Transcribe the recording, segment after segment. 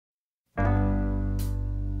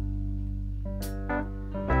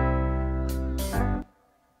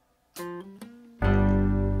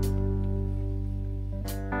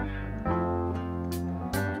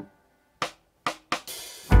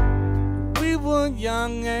were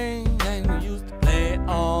young and we used to play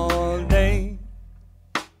all day.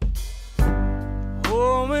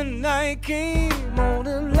 Oh, when night came on,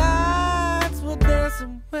 the lights would dance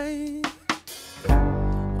away.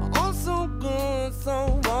 Oh, so good,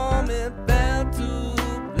 so warm, it felt to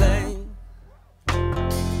play.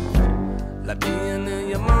 Like being in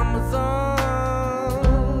your mama's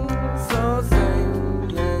arms, so sing,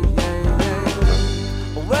 yeah, yeah,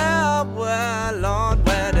 yeah. Well, well, Lord,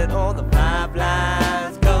 where did all the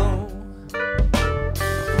fireflies go?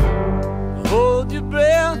 Hold your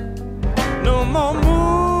breath, no more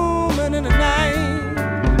movement in the night.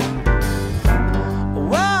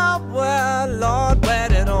 Well, well, Lord, where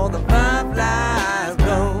did all the fireflies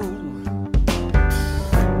go?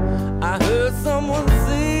 I heard someone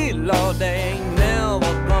say, Lord, they ain't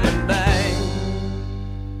never coming back.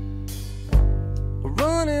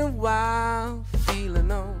 Running wild,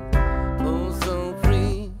 feeling oh so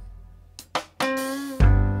free.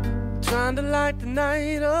 Trying to light the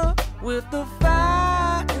night up with the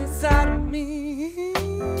fire inside of me.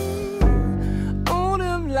 All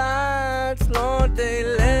them lights, Lord, they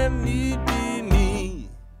let me be me.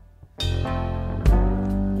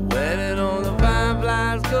 Where did all the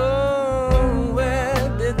fireflies go? Where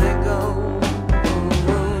did they go?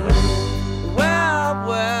 Well,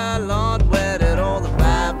 well, Lord, where did all the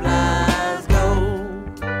fireflies go?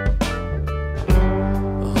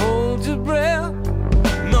 Hold your breath,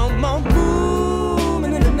 no more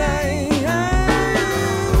movement in the night.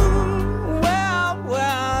 Well,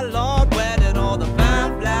 well, Lord, where did all the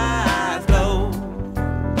fireflies go?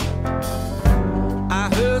 I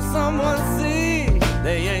heard someone say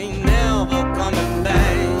they ain't never coming back.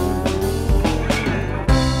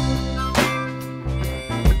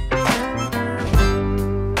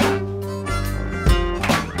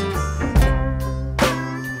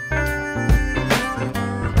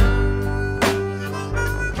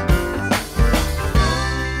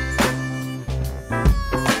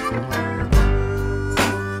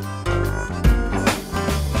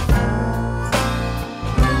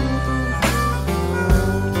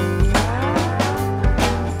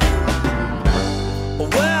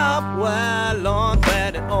 Well, well, Lord,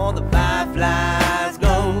 where did all the fireflies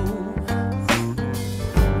go?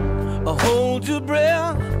 Hold your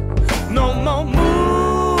breath, no more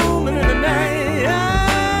movement in the night.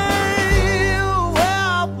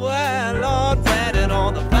 Well, well, Lord, where did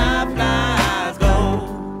all the fireflies go?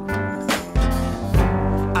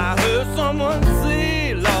 I heard someone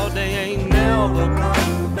say, Lord, they ain't never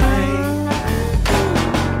coming back.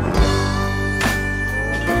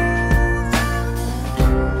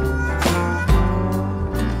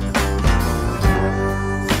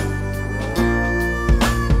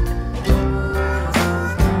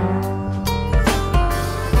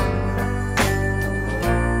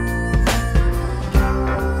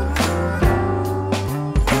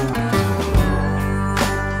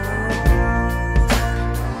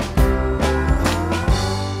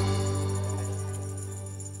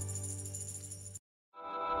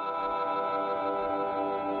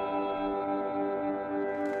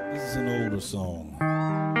 This is an older song.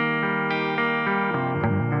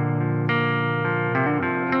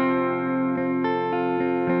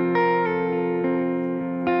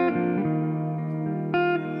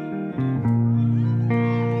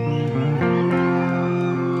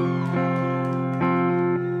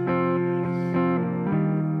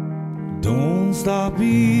 Don't stop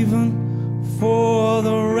even for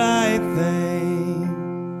the right thing.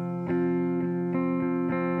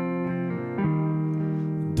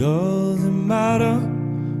 Doesn't matter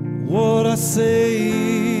what I say,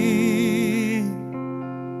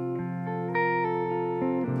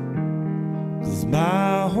 'cause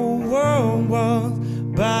my whole world was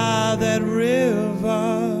by that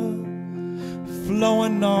river,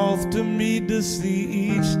 flowing north to meet the sea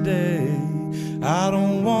each day. I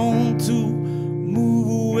don't want to move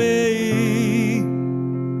away.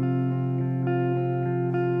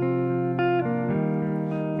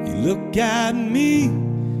 You look at me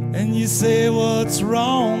and you say, what's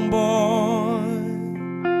wrong, boy?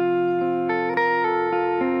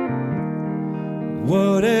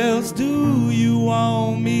 What else do you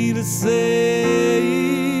want me to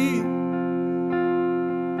say?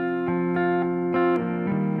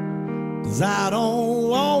 'Cause I don't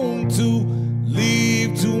want to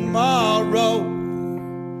leave tomorrow,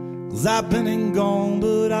 'cause I've been and gone,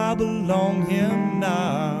 but I belong here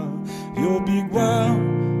now. Your big world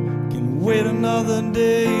can wait another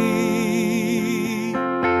day.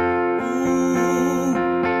 Ooh,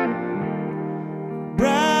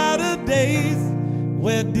 brighter days,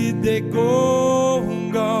 where did they go,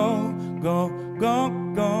 go, go, go,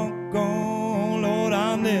 go, go?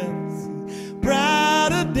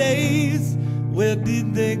 where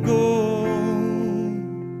did they go?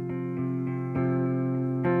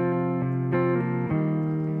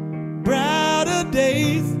 Brighter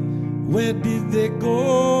days, where did they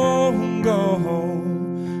go? Gone,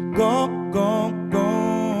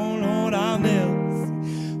 Lord, I'll never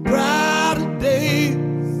see brighter days.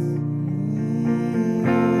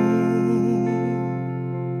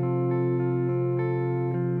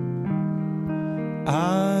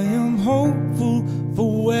 I am hopeful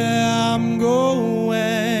for where I'm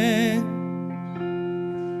going,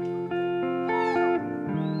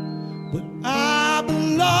 but I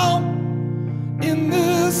belong in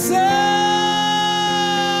the South,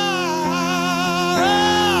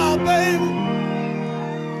 baby.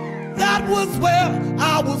 That was where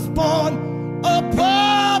I was born, a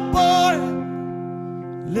poor boy,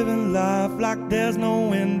 living life like there's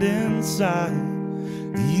no end in sight.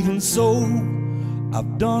 Even so,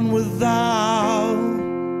 I've done without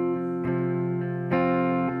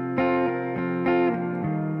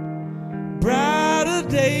brighter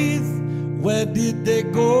days. Where did they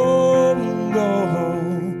go?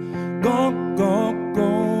 Gone,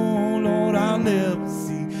 Lord, I'll never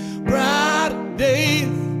see brighter days.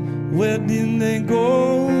 Where did they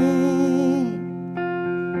go?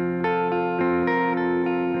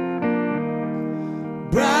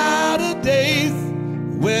 Brighter days.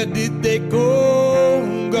 Where did they go?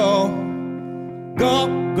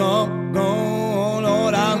 Gone,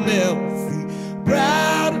 Lord, I'll never see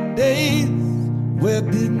brighter days. Where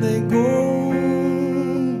did they go?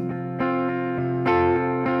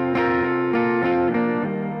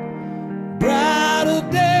 Brighter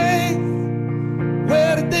days.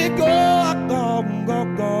 Where did they go?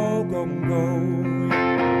 Go.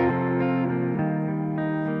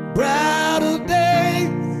 Brighter days.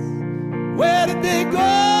 Where did they go?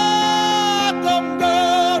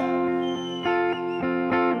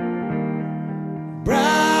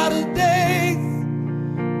 Brighter days.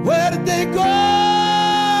 Where did they go?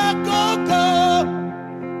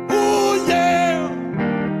 Ooh, yeah.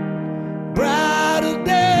 Brighter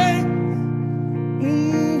days.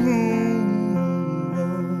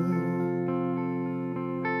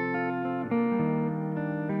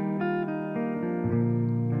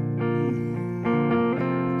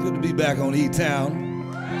 Good to be back on E-Town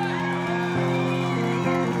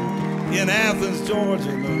in Athens,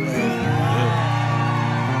 Georgia.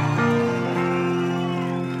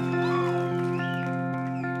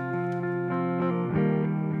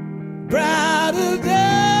 Brighter days,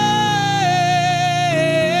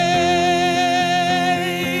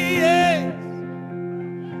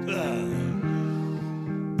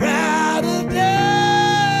 brighter days,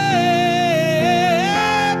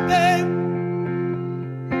 babe.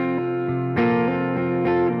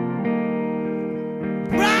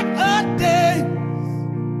 Brighter days.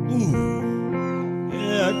 Ooh,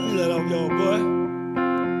 yeah, I feel that on y'all, boy.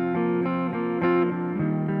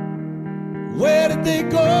 Where did they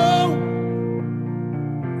go?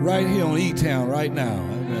 Right here on E-Town, right now.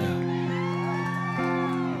 Amen.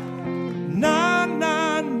 Na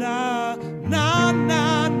na na na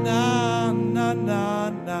na na na na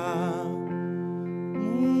na.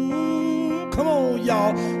 Come on,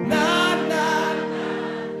 y'all. Na na na.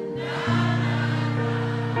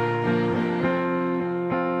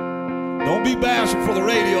 Don't be bashful for the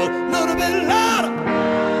radio. A little bit louder.